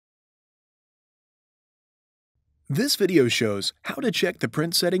This video shows how to check the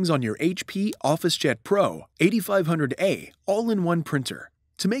print settings on your HP Officejet Pro 8500A all-in-one printer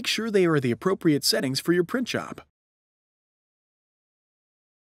to make sure they are the appropriate settings for your print job.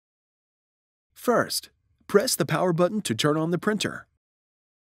 First, press the power button to turn on the printer.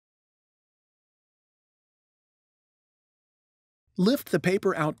 Lift the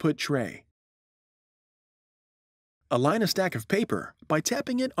paper output tray. Align a stack of paper by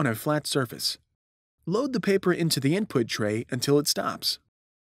tapping it on a flat surface. Load the paper into the input tray until it stops.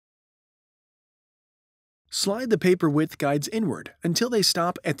 Slide the paper width guides inward until they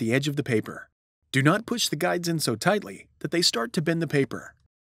stop at the edge of the paper. Do not push the guides in so tightly that they start to bend the paper.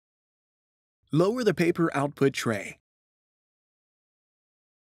 Lower the paper output tray.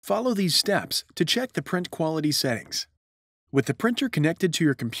 Follow these steps to check the print quality settings. With the printer connected to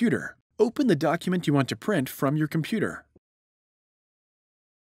your computer, open the document you want to print from your computer.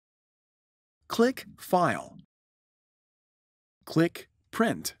 Click File. Click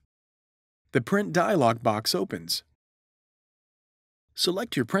Print. The Print dialog box opens.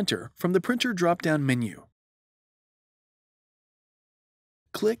 Select your printer from the Printer drop-down menu.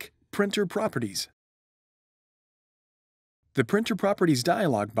 Click Printer Properties. The Printer Properties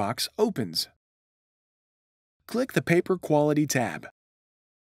dialog box opens. Click the Paper Quality tab.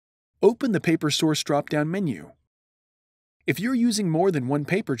 Open the Paper Source drop-down menu. If you're using more than one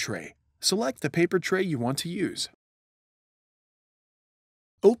paper tray, select the paper tray you want to use.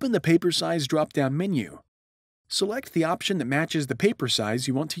 Open the Paper Size drop-down menu. Select the option that matches the paper size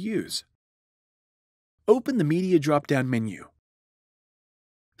you want to use. Open the Media drop-down menu.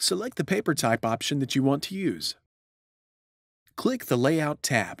 Select the paper type option that you want to use. Click the Layout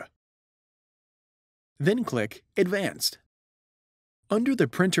tab. Then click Advanced. Under the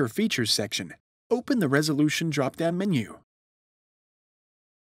Printer Features section, open the Resolution drop-down menu.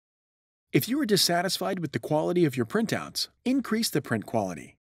 If you are dissatisfied with the quality of your printouts, increase the print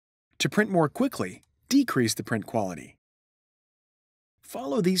quality. To print more quickly, decrease the print quality.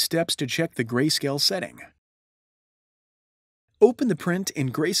 Follow these steps to check the grayscale setting. Open the Print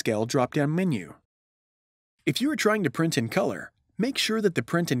in Grayscale drop-down menu. If you are trying to print in color, make sure that the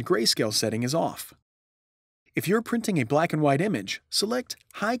Print in Grayscale setting is off. If you're printing a black and white image, select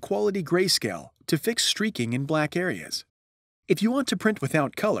High Quality Grayscale to fix streaking in black areas. If you want to print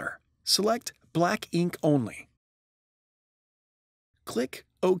without color, select Black Ink Only. Click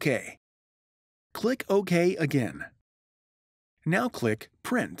OK. Click OK again. Now click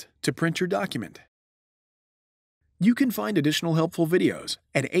Print to print your document. You can find additional helpful videos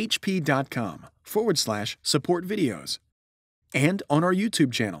at hp.com/support videos and on our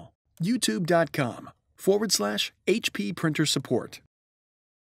YouTube channel, youtube.com/HP printer support.